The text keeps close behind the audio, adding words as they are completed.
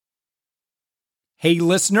Hey,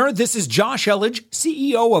 listener, this is Josh Elledge,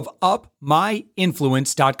 CEO of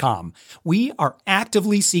UpMyInfluence.com. We are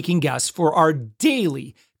actively seeking guests for our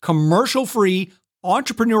daily commercial-free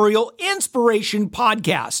entrepreneurial inspiration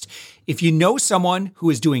podcast. If you know someone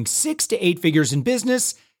who is doing 6 to 8 figures in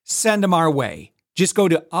business, send them our way. Just go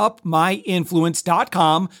to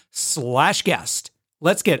UpMyInfluence.com/guest.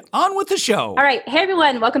 Let's get on with the show. All right. Hey,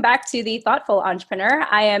 everyone. Welcome back to The Thoughtful Entrepreneur.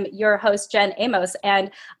 I am your host, Jen Amos, and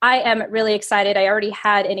I am really excited. I already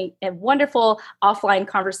had a wonderful offline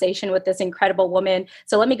conversation with this incredible woman.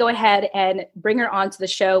 So let me go ahead and bring her onto the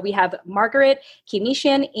show. We have Margaret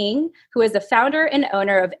Kimishian Ng, who is the founder and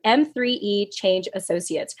owner of M3E Change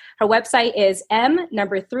Associates. Her website is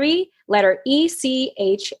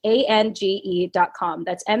M3EChange.com.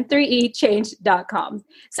 That's M3EChange.com.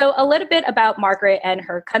 So a little bit about Margaret and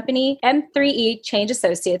her company. M3E Change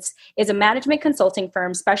Associates is a management consulting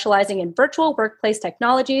firm specializing in virtual workplace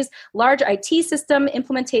technologies, large IT system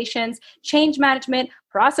implementations, change management,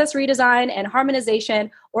 process redesign and harmonization,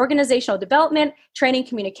 organizational development, training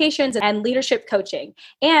communications, and leadership coaching.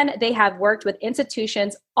 And they have worked with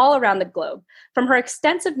institutions all around the globe. From her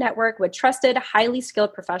extensive network with trusted, highly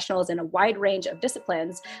skilled professionals in a wide range of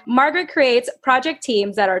disciplines, Margaret creates project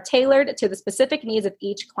teams that are tailored to the specific needs of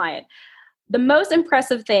each client. The most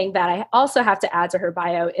impressive thing that I also have to add to her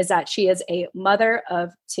bio is that she is a mother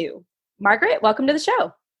of 2. Margaret, welcome to the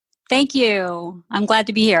show. Thank you. I'm glad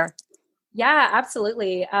to be here. Yeah,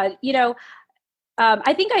 absolutely. I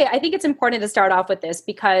think it's important to start off with this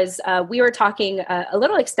because we were talking a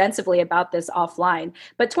little extensively about this offline,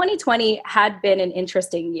 but 2020 had been an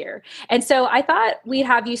interesting year. And so I thought we'd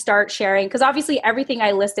have you start sharing, because obviously everything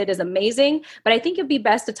I listed is amazing, but I think it'd be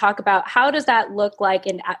best to talk about how does that look like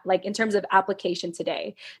in terms of application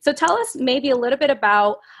today. So tell us maybe a little bit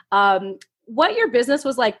about what your business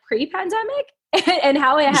was like pre-pandemic and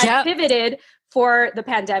how it has pivoted for the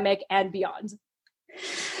pandemic and beyond.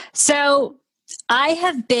 So I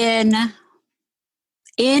have been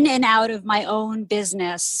in and out of my own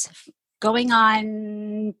business going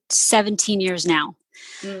on 17 years now.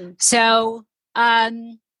 So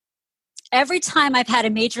every time I've had a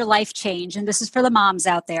major life change, and this is for the moms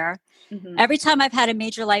out there, every time I've had a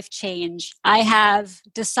major life change, I have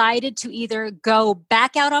decided to either go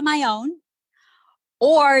back out on my own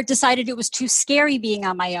or decided it was too scary being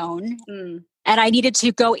on my own and I needed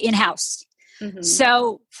to go in-house.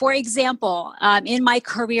 So, for example, in my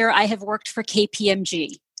career, I have worked for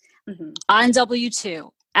KPMG on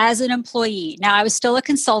W-2 as an employee. Now, I was still a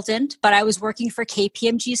consultant, but I was working for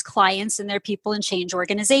KPMG's clients and their people and change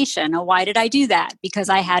organization. Now, why did I do that? Because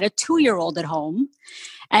I had a 2-year-old at home,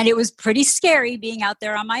 and it was pretty scary being out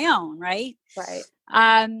there on my own, right? Right.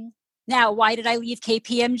 Now, why did I leave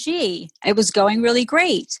KPMG? It was going really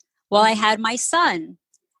great. Well, I had my son.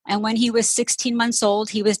 And when he was 16 months old,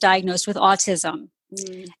 he was diagnosed with autism.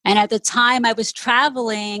 And at the time, I was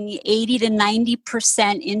traveling 80 to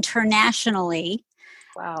 90% internationally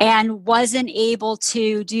and wasn't able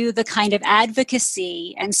to do the kind of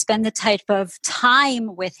advocacy and spend the type of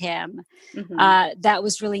time with him that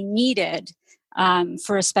was really needed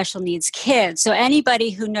for a special needs kid. So anybody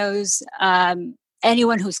who knows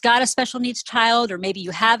anyone who's got a special needs child, or maybe you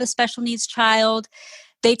have a special needs child,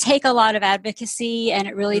 they take a lot of advocacy, and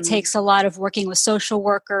it really takes a lot of working with social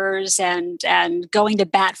workers and going to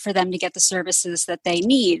bat for them to get the services that they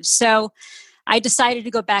need. So I decided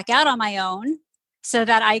to go back out on my own so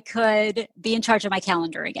that I could be in charge of my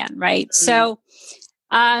calendar again, right? So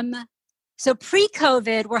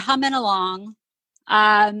pre-COVID, we're humming along.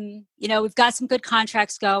 We've got some good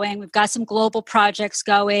contracts going. We've got some global projects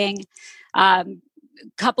going.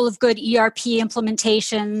 Couple of good ERP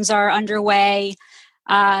implementations are underway.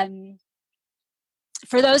 For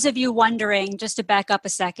those of you wondering, just to back up a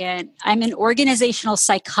second, I'm an organizational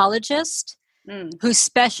psychologist who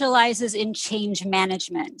specializes in change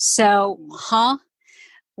management. So,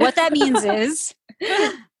 what that means is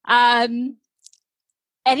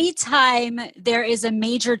anytime there is a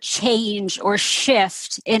major change or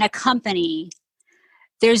shift in a company,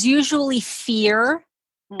 there's usually fear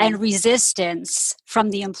and resistance from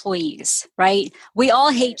the employees, right? We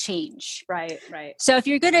all hate change. Right. So if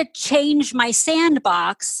you're going to change my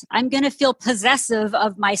sandbox, I'm going to feel possessive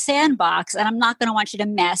of my sandbox, and I'm not going to want you to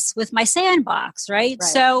mess with my sandbox, right?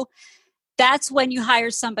 So that's when you hire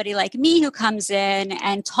somebody like me who comes in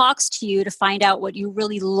and talks to you to find out what you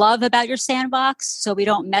really love about your sandbox, so we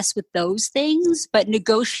don't mess with those things, but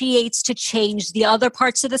negotiates to change the other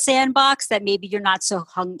parts of the sandbox that maybe you're not so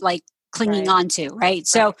clinging on to, right?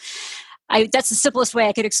 So That's the simplest way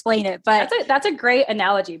I could explain it. But that's a great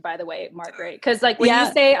analogy, by the way, Margaret. Because like when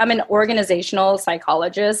you say I'm an organizational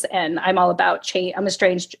psychologist and I'm all about change,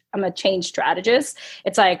 I'm a change strategist.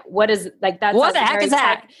 It's like, what is like that? What the heck is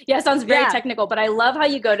that? It sounds very technical, but I love how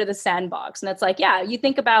you go to the sandbox, and it's like, you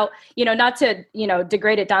think about, not to,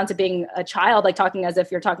 degrade it down to being a child, like talking as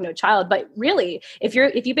if you're talking to a child, but really, if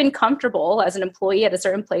you've been comfortable as an employee at a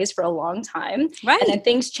certain place for a long time, right, and then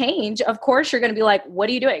things change, of course you're going to be like, what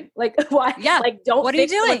are you doing? Like, why? Yeah. Like, don't what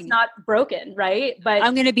fix are you doing? what's not broken, right? But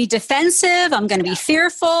I'm going to be defensive. I'm going to be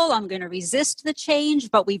fearful. I'm going to resist the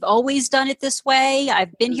change, but we've always done it this way.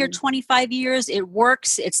 I've been here 25 years. It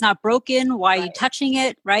works. It's not broken. Why are you touching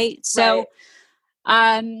it? Right. So,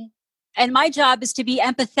 and my job is to be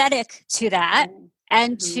empathetic to that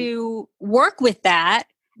and to work with that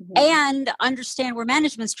and understand where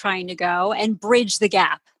management's trying to go and bridge the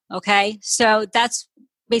gap. Okay. So that's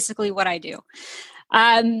basically what I do.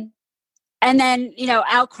 And then,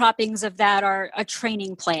 outcroppings of that are a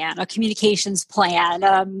training plan, a communications plan,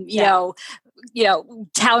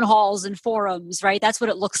 town halls and forums, right? That's what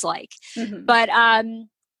it looks like. But I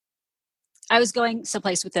was going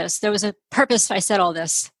someplace with this. There was a purpose I said all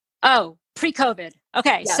this. Oh, pre-COVID.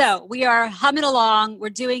 Okay, so we are humming along. We're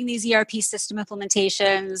doing these ERP system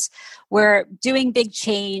implementations. We're doing big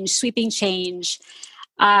change, sweeping change.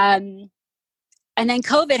 And then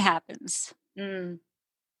COVID happens.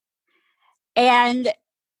 And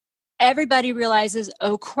everybody realizes,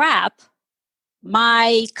 oh crap,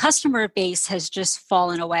 my customer base has just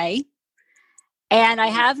fallen away and I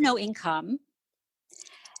have no income.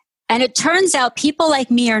 And it turns out people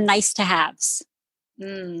like me are nice to haves.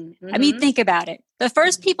 I mean, think about it. The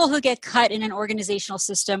first people who get cut in an organizational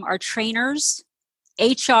system are trainers,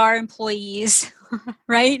 HR employees,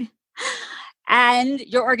 right? And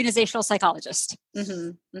your organizational psychologist.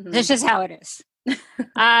 That's just how it is.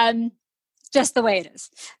 Just the way it is.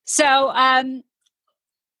 So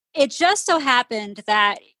it just so happened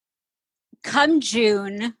that come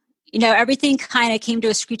June, everything kind of came to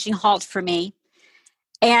a screeching halt for me.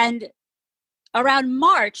 And around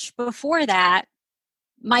March before that,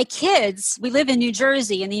 my kids, we live in New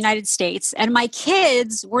Jersey in the United States, and my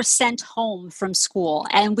kids were sent home from school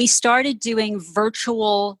and we started doing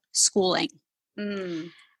virtual schooling.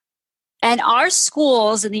 And our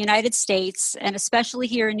schools in the United States, and especially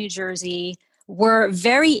here in New Jersey, were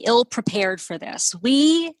very ill prepared for this.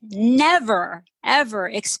 We never, ever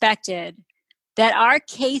expected that our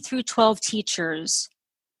K through 12 teachers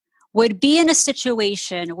would be in a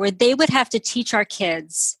situation where they would have to teach our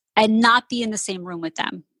kids and not be in the same room with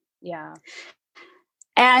them. Yeah.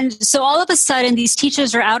 And so all of a sudden, these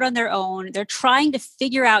teachers are out on their own. They're trying to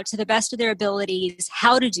figure out to the best of their abilities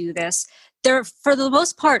how to do this. They're, for the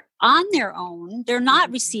most part, on their own. They're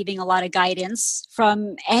not receiving a lot of guidance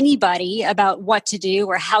from anybody about what to do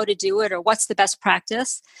or how to do it or what's the best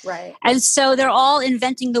practice. Right. And so they're all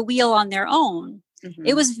inventing the wheel on their own.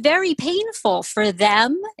 It was very painful for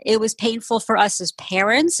them. It was painful for us as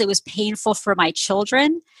parents. It was painful for my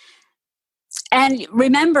children. And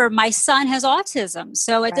remember, my son has autism.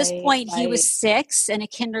 So at this point, he was 6 and a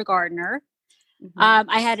kindergartner.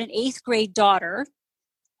 I had an 8th grade daughter.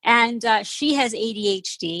 And she has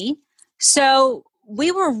ADHD. So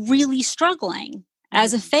we were really struggling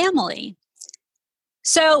as a family.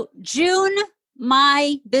 So June,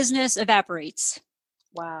 my business evaporates.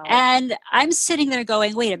 Wow. And I'm sitting there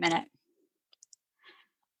going, wait a minute.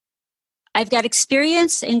 I've got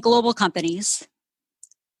experience in global companies.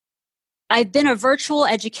 I've been a virtual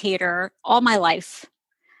educator all my life.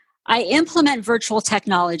 I implement virtual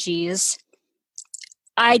technologies.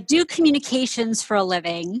 I do communications for a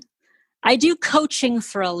living. I do coaching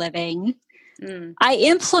for a living. I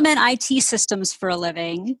implement IT systems for a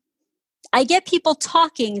living. I get people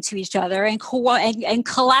talking to each other and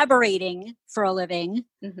collaborating for a living.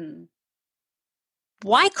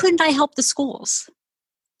 Why couldn't I help the schools?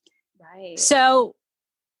 Right. So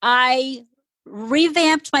I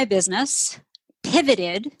revamped my business,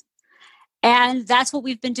 pivoted, and that's what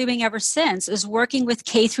we've been doing ever since, is working with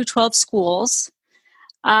K through 12 schools,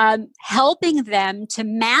 helping them to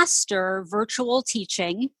master virtual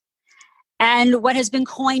teaching and what has been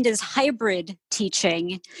coined as hybrid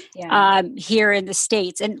teaching here in the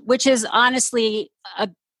States, and which is honestly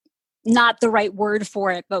not the right word for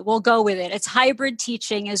it, but we'll go with it. It's hybrid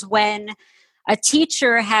teaching is when a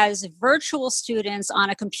teacher has virtual students on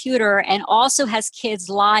a computer and also has kids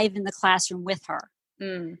live in the classroom with her.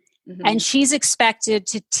 And she's expected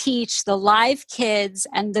to teach the live kids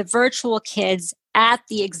and the virtual kids at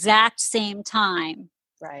the exact same time.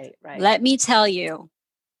 Right. Let me tell you,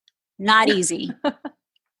 not easy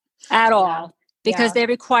at all. because they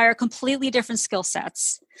require completely different skill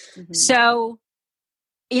sets. Mm-hmm. So,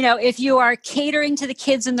 if you are catering to the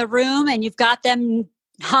kids in the room and you've got them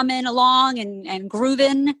humming along and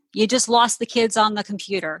grooving, you just lost the kids on the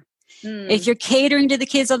computer. If you're catering to the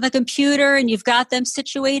kids on the computer and you've got them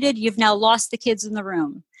situated, you've now lost the kids in the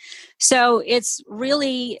room. So it's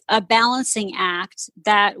really a balancing act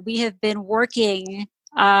that we have been working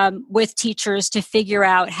with teachers to figure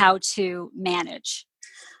out how to manage.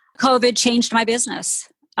 COVID changed my business.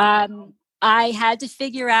 I had to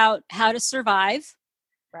figure out how to survive.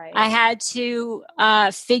 Right. I had to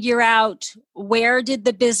figure out, where did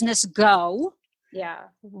the business go? Yeah.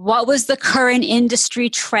 What was the current industry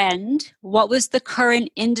trend? What was the current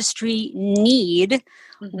industry need?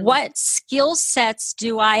 Mm-hmm. What skill sets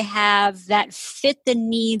do I have that fit the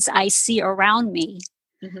needs I see around me?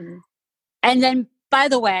 Mm-hmm. And then, by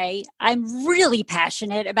the way, I'm really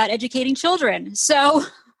passionate about educating children. So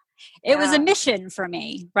it was a mission for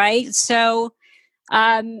me, right? So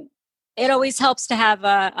it always helps to have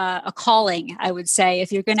a calling, I would say.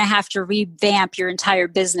 If you're going to have to revamp your entire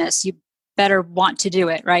business, you better want to do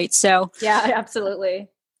it, right? So yeah, absolutely.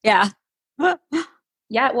 Yeah.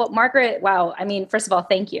 Yeah. Well, Margaret, wow. I mean, first of all,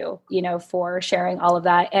 thank you, for sharing all of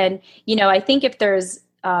that. And, I think if there's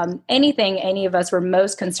anything any of us were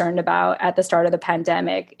most concerned about at the start of the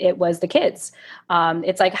pandemic, it was the kids.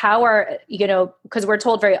 It's like, how are, because we're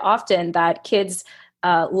told very often that kids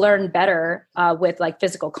learn better with like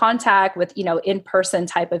physical contact, with, in-person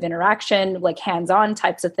type of interaction, like hands-on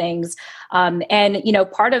types of things. And,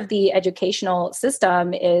 part of the educational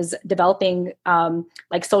system is developing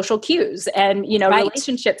like social cues and, Right.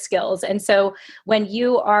 relationship skills. And so when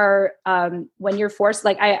you are, when you're forced,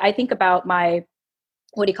 like I think about my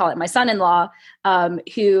son-in-law,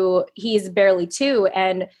 who he's barely 2,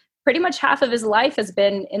 and pretty much half of his life has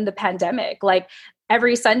been in the pandemic. Like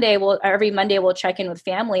every Monday we'll check in with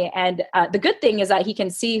family. And the good thing is that he can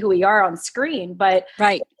see who we are on screen, but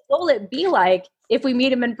Right. what will it be like if we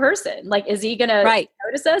meet him in person? Like, is he going to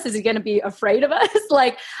notice us? Is he going to be afraid of us?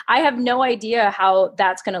 Like, I have no idea how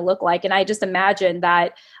that's going to look like. And I just imagine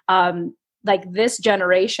that, like this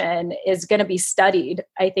generation is going to be studied,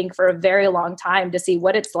 I think, for a very long time to see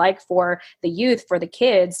what it's like for the youth, for the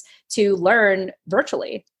kids to learn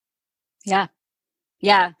virtually. Yeah.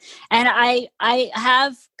 Yeah. And I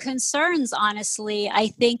have concerns, honestly. I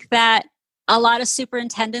think that a lot of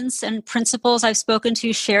superintendents and principals I've spoken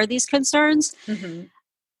to share these concerns.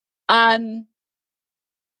 Mm-hmm.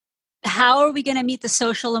 How are we going to meet the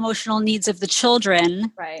social emotional needs of the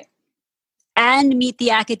children? Right. And meet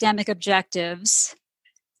the academic objectives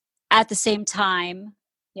at the same time?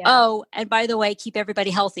 Yeah. Oh, and by the way, keep everybody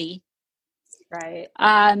healthy. Right.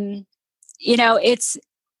 It's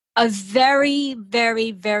a very,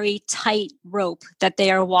 very, very tight rope that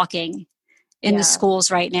they are walking in the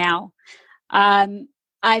schools right now.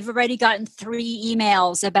 I've already gotten 3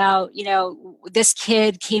 emails about, this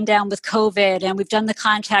kid came down with COVID and we've done the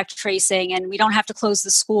contact tracing and we don't have to close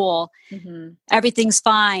the school. Mm-hmm. Everything's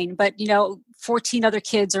fine. But, 14 other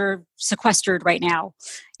kids are sequestered right now.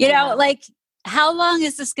 Like, how long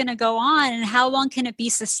is this going to go on and how long can it be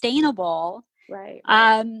sustainable? Right.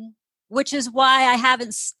 Which is why I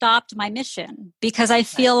haven't stopped my mission, because I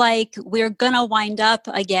feel like we're going to wind up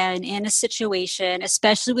again in a situation,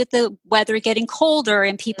 especially with the weather getting colder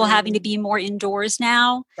and people having to be more indoors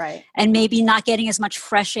now, right, and maybe not getting as much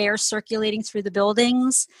fresh air circulating through the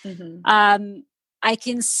buildings. Mm-hmm. I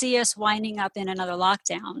can see us winding up in another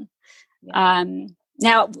lockdown. Yeah.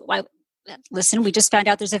 Now, listen, we just found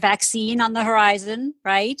out there's a vaccine on the horizon,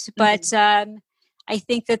 right? Mm-hmm. But I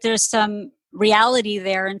think that there's some reality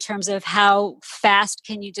there in terms of how fast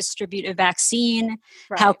can you distribute a vaccine,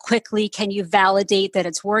 right, how quickly can you validate that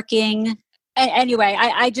it's working. And anyway,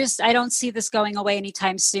 I don't see this going away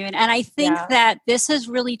anytime soon. And I think that this has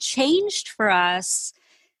really changed for us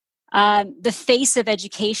the face of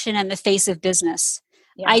education and the face of business.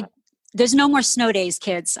 There's no more snow days,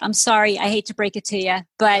 kids. I'm sorry, I hate to break it to you,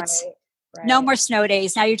 but no more snow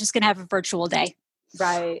days. Now you're just going to have a virtual day.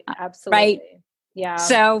 Right. Absolutely. Right. Yeah.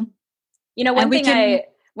 So,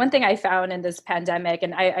 one thing I found in this pandemic,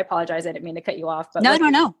 and I apologize, I didn't mean to cut you off, but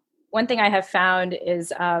no. One thing I have found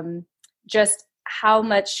is just how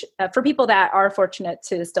much, for people that are fortunate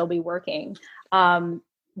to still be working,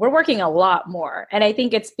 we're working a lot more. And I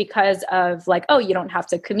think it's because of like, oh, you don't have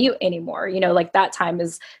to commute anymore. Like that time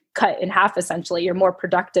is cut in half, essentially. You're more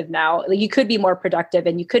productive now. Like, you could be more productive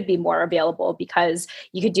and you could be more available because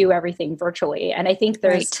you could do everything virtually. And I think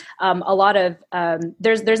there's a lot of,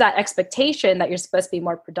 there's that expectation that you're supposed to be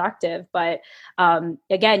more productive. But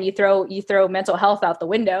again, you throw mental health out the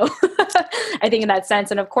window I think in that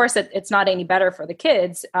sense. And of course, it's not any better for the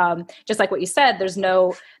kids. Just like what you said, there's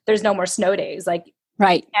no more snow days. Like,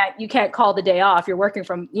 right. You can't call the day off. You're working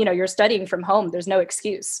from, you're studying from home. There's no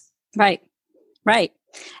excuse. Right. Right.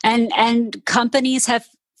 And companies have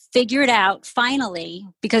figured out finally,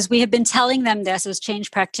 because we have been telling them this as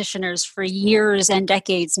change practitioners for years and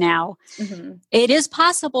decades now, it is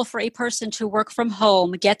possible for a person to work from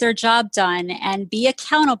home, get their job done, and be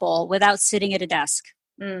accountable without sitting at a desk.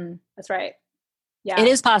 That's right. Yeah. It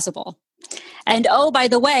is possible. And oh, by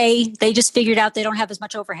the way, they just figured out they don't have as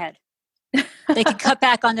much overhead. They can cut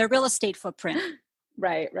back on their real estate footprint.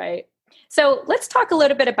 Right. So let's talk a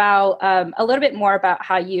little bit more about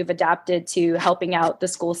how you've adapted to helping out the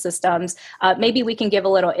school systems. Maybe we can give a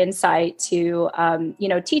little insight to,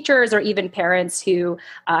 teachers or even parents who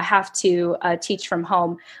have to teach from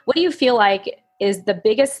home. What do you feel like is the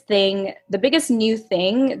biggest new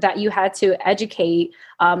thing that you had to educate,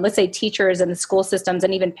 let's say teachers and the school systems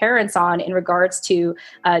and even parents on in regards to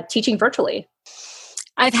teaching virtually?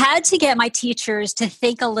 I've had to get my teachers to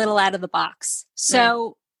think a little out of the box.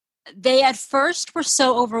 So they at first were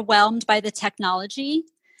so overwhelmed by the technology,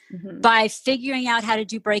 by figuring out how to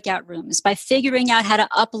do breakout rooms, by figuring out how to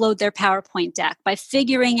upload their PowerPoint deck, by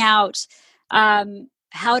figuring out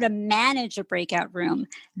how to manage a breakout room,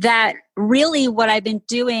 that really what I've been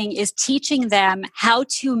doing is teaching them how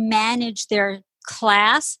to manage their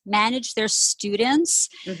class, manage their students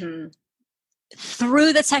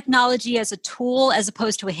through the technology as a tool as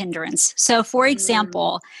opposed to a hindrance. So for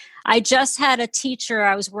example, I just had a teacher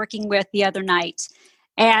I was working with the other night,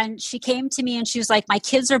 and she came to me and she was like, my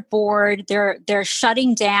kids are bored. They're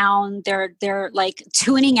shutting down. They're like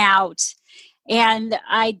tuning out. And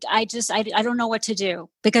I don't know what to do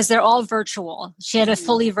because they're all virtual. She had a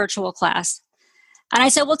fully virtual class. And I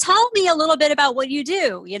said, well, tell me a little bit about what you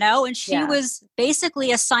do, and she was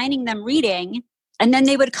basically assigning them reading, and then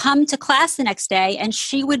they would come to class the next day and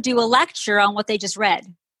she would do a lecture on what they just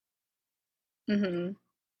read.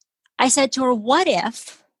 I said to her, what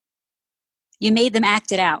if you made them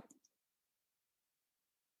act it out?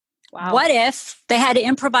 Wow. What if they had to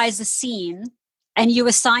improvise a scene and you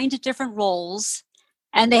assigned different roles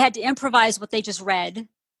and they had to improvise what they just read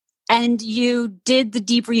and you did the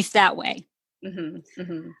debrief that way? You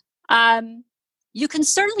can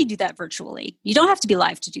certainly do that virtually. You don't have to be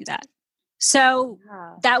live to do that. So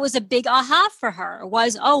that was a big aha for her,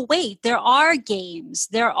 was, oh, wait, there are games.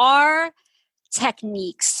 There are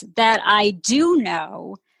techniques that I do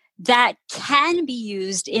know that can be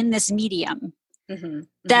used in this medium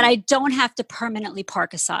that I don't have to permanently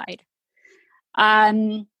park aside.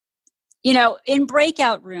 In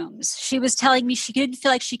breakout rooms, she was telling me she didn't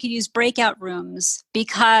feel like she could use breakout rooms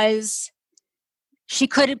because she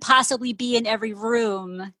couldn't possibly be in every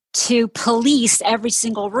room to police every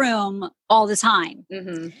single room all the time.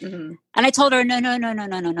 And I told her, no.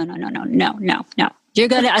 You're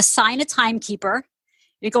going to assign a timekeeper.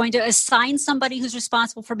 You're going to assign somebody who's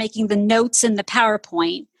responsible for making the notes in the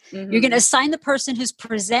PowerPoint. You're going to assign the person who's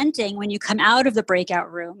presenting when you come out of the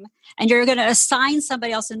breakout room. And you're going to assign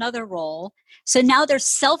somebody else another role. So now they're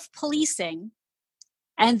self-policing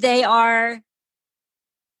and they are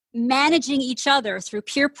managing each other through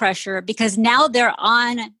peer pressure because now they're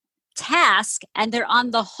on task and they're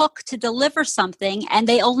on the hook to deliver something and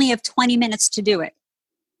they only have 20 minutes to do it.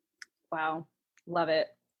 Wow. Love it.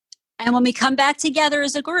 And when we come back together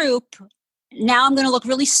as a group, now I'm going to look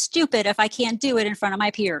really stupid if I can't do it in front of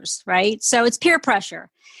my peers, right? So it's peer pressure.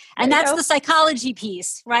 And that's the psychology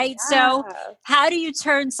piece, right? Yeah. So how do you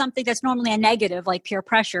turn something that's normally a negative, like peer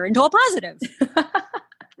pressure, into a positive?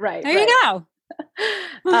 Right. There you go.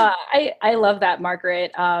 I love that,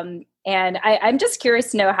 Margaret. And I'm just curious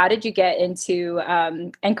to know, how did you get into,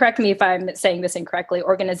 and correct me if I'm saying this incorrectly,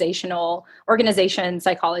 organization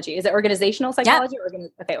psychology? Is it organizational psychology?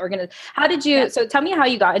 Yep. How did you, so tell me how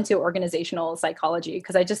you got into organizational psychology,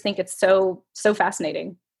 because I just think it's so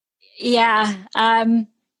fascinating. Yeah.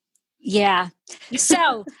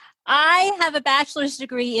 So I have a bachelor's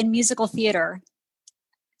degree in musical theater.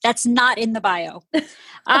 That's not in the bio.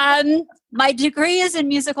 My degree is in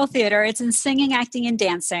musical theater. It's in singing, acting, and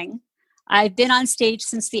dancing. I've been on stage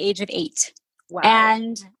since the age of 8. Wow.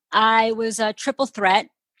 And I was a triple threat.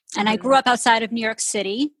 And I grew up outside of New York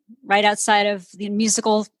City, right outside of the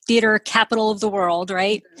musical theater capital of the world,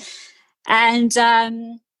 right? And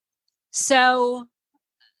so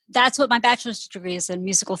that's what my bachelor's degree is, in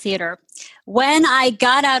musical theater. When I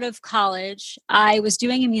got out of college, I was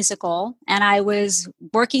doing a musical and I was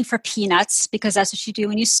working for peanuts because that's what you do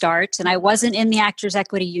when you start. And I wasn't in the Actors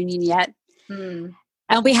Equity Union yet.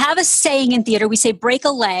 And we have a saying in theater, we say break a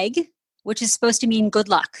leg, which is supposed to mean good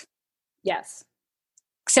luck. Yes.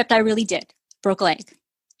 Except I really did. Broke a leg.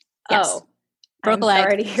 Yes. Oh, broke I'm a leg.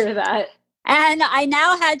 sorry to hear that. And I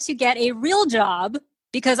now had to get a real job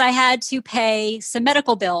because I had to pay some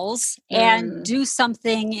medical bills and do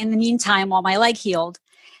something in the meantime while my leg healed.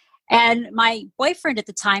 And my boyfriend at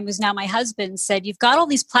the time, who's now my husband, said, "You've got all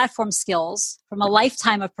these platform skills from a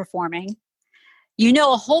lifetime of performing. You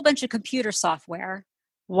know a whole bunch of computer software.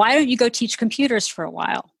 Why don't you go teach computers for a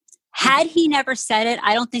while?" Had he never said it,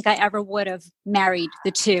 I don't think I ever would have married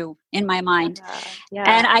the two in my mind. Yeah.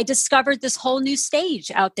 And I discovered this whole new stage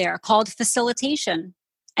out there called facilitation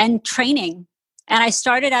and training. And I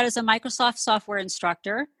started out as a Microsoft software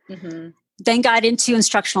instructor, then got into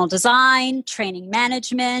instructional design, training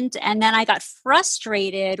management, and then I got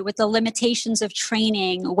frustrated with the limitations of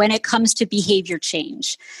training when it comes to behavior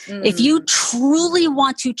change. If you truly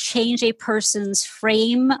want to change a person's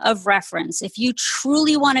frame of reference, if you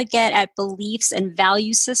truly want to get at beliefs and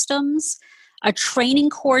value systems, a training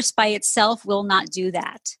course by itself will not do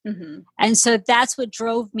that. And so that's what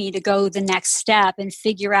drove me to go the next step and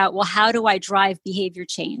figure out, well, how do I drive behavior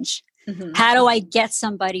change? How do I get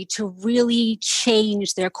somebody to really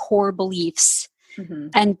change their core beliefs?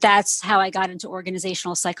 And that's how I got into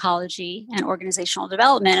organizational psychology and organizational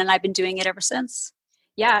development. And I've been doing it ever since.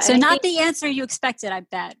 Yeah. So not the answer you expected, I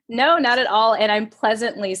bet. No, not at all. And I'm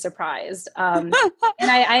pleasantly surprised. And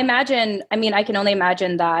I imagine, I can only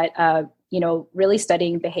imagine that, really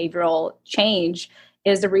studying behavioral change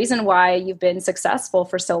is the reason why you've been successful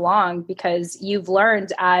for so long, because you've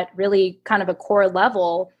learned at really kind of a core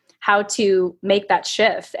level how to make that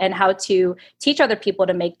shift and how to teach other people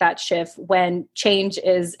to make that shift when change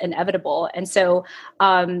is inevitable. And so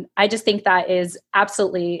I just think that is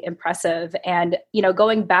absolutely impressive. And,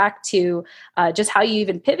 going back to just how you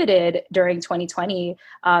even pivoted during 2020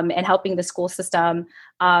 and helping the school system,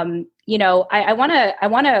 I want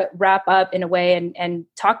to wrap up in a way and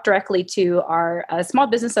talk directly to our small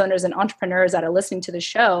business owners and entrepreneurs that are listening to the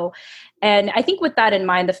show. And I think with that in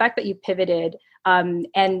mind, the fact that you pivoted and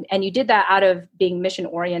you did that out of being mission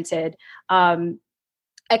oriented, I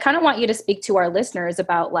kind of want you to speak to our listeners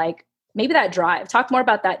about maybe that drive. Talk more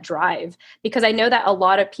about that drive, because I know that a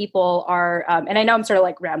lot of people are, and I know I'm sort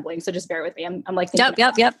of rambling, so just bear with me. I'm thinking,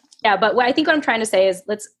 Yep. Yeah, but what I'm trying to say is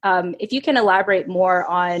let's, if you can elaborate more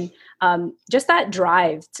on just that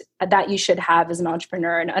drive that you should have as an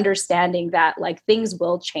entrepreneur and understanding that things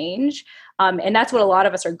will change. And that's what a lot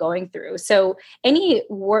of us are going through. So any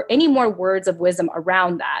more words of wisdom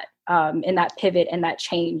around that in that pivot and that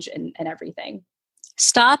change and everything?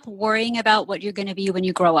 Stop worrying about what you're going to be when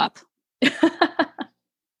you grow up.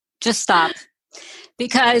 Just stop.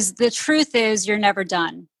 Because the truth is you're never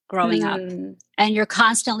done growing up, and you're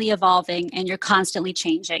constantly evolving and you're constantly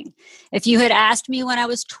changing. If you had asked me when I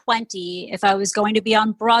was 20 if I was going to be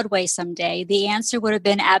on Broadway someday, the answer would have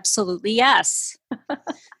been absolutely yes.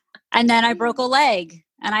 And then I broke a leg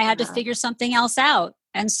and I had to figure something else out.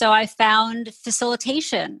 And so I found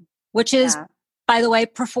facilitation, which is, by the way,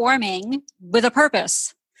 performing with a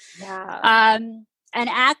purpose. And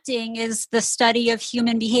acting is the study of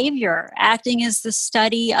human behavior. Acting is the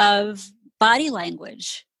study of body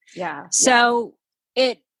language. So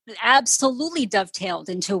it absolutely dovetailed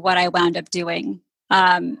into what I wound up doing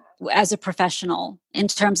as a professional in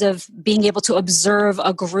terms of being able to observe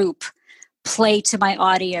a group, play to my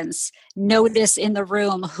audience, notice in the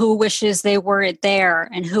room who wishes they weren't there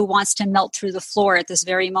and who wants to melt through the floor at this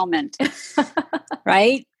very moment.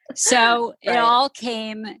 Right? So it all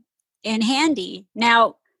came in handy.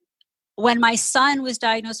 Now, when my son was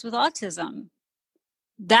diagnosed with autism,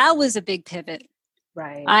 that was a big pivot.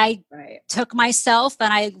 I took myself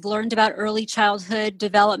and I learned about early childhood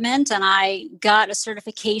development, and I got a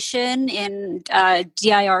certification in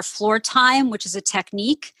DIR floor time, which is a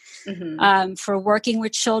technique for working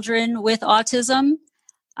with children with autism.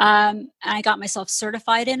 And I got myself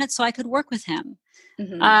certified in it so I could work with him.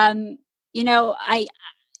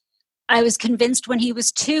 I was convinced when he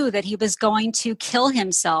was 2 that he was going to kill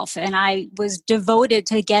himself, and I was devoted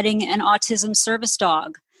to getting an autism service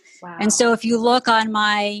dog. And so if you look on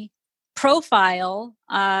my profile,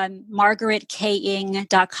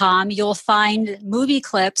 margaretking.com, you'll find movie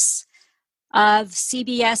clips of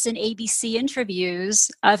CBS and ABC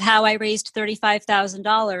interviews of how I raised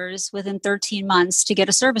 $35,000 within 13 months to get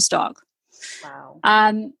a service dog.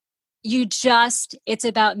 It's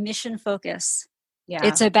about mission focus.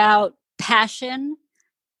 It's about passion,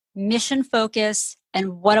 mission focus,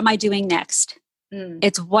 and what am I doing next?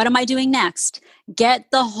 It's what am I doing next?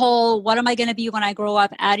 Get the whole what am I going to be when I grow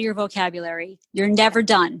up out of your vocabulary. You're never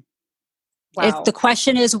done. The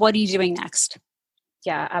question is, what are you doing next?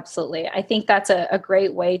 Yeah, absolutely. I think that's a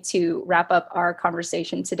great way to wrap up our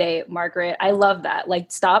conversation today, Margaret. I love that.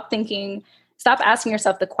 Like, stop asking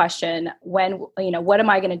yourself the question, what am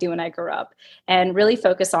I going to do when I grow up? And really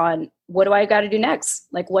focus on, what do I got to do next?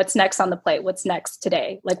 Like, what's next on the plate? What's next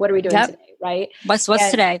today? Like, what are we doing today? Right? What's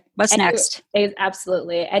today? What's next?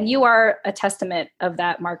 Absolutely. And you are a testament of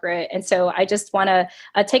that, Margaret. And so I just want to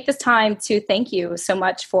take this time to thank you so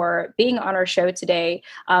much for being on our show today.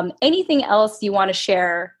 Anything else you want to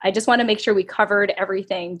share? I just want to make sure we covered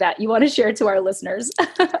everything that you want to share to our listeners.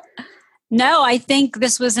 No, I think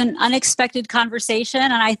this was an unexpected conversation,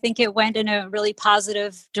 and I think it went in a really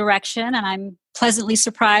positive direction, and I'm pleasantly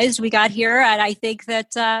surprised we got here. And I think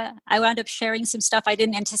that I wound up sharing some stuff I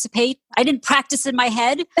didn't anticipate. I didn't practice in my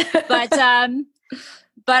head, but I'm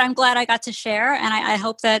glad I got to share, and I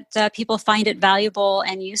hope that people find it valuable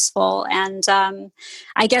and useful. And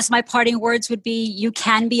I guess my parting words would be, you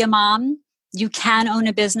can be a mom, you can own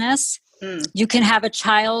a business. You can have a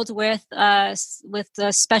child with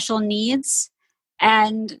special needs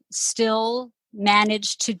and still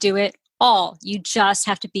manage to do it all. You just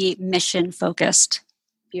have to be mission focused.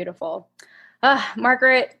 Beautiful.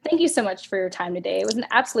 Margaret, thank you so much for your time today. It was an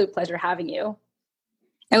absolute pleasure having you.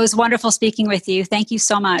 It was wonderful speaking with you. Thank you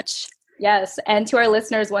so much. Yes. And to our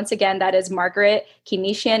listeners, once again, that is Margaret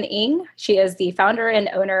Kimishian Ng. She is the founder and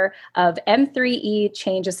owner of M3E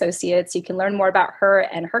Change Associates. You can learn more about her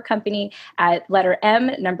and her company at letter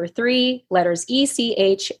M, number 3, letters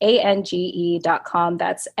ECHANGE.com.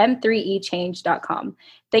 That's M3EChange.com.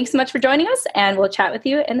 Thanks so much for joining us, and we'll chat with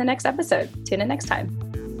you in the next episode. Tune in next time.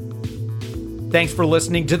 Thanks for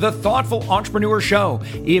listening to the Thoughtful Entrepreneur Show.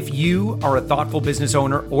 If you are a thoughtful business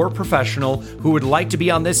owner or professional who would like to be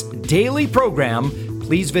on this daily program,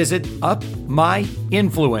 please visit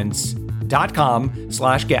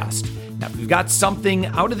upmyinfluence.com/guest. Now, if you've got something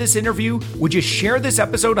out of this interview, would you share this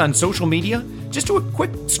episode on social media? Just do a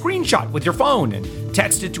quick screenshot with your phone and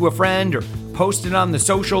text it to a friend or post it on the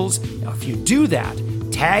socials. Now, if you do that,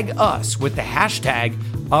 tag us with the hashtag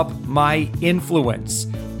UpMyInfluence.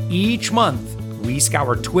 Each month, we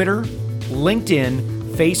scour Twitter, LinkedIn,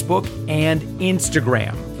 Facebook, and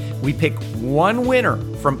Instagram. We pick one winner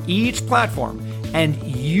from each platform, and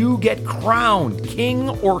you get crowned king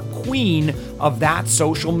or queen of that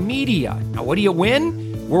social media. Now, what do you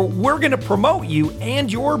win? We're going to promote you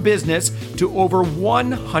and your business to over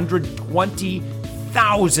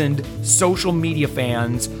 120,000 social media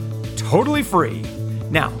fans, totally free.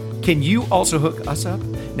 Now, can you also hook us up?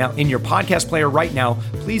 Now, in your podcast player right now,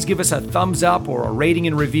 please give us a thumbs up or a rating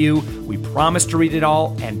and review. We promise to read it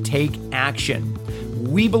all and take action.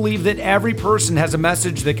 We believe that every person has a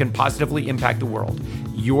message that can positively impact the world.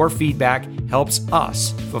 Your feedback helps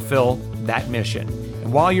us fulfill that mission.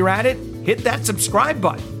 And while you're at it, hit that subscribe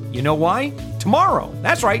button. You know why? Tomorrow,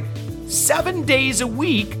 that's right, 7 days a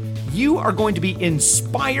week, you are going to be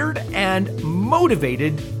inspired and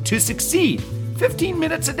motivated to succeed. 15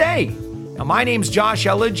 minutes a day. Now, my name's Josh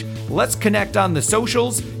Elledge. Let's connect on the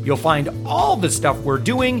socials. You'll find all the stuff we're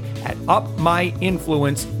doing at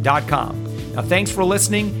upmyinfluence.com. Now, thanks for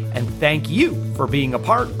listening, and thank you for being a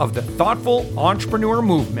part of the Thoughtful Entrepreneur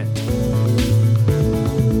Movement.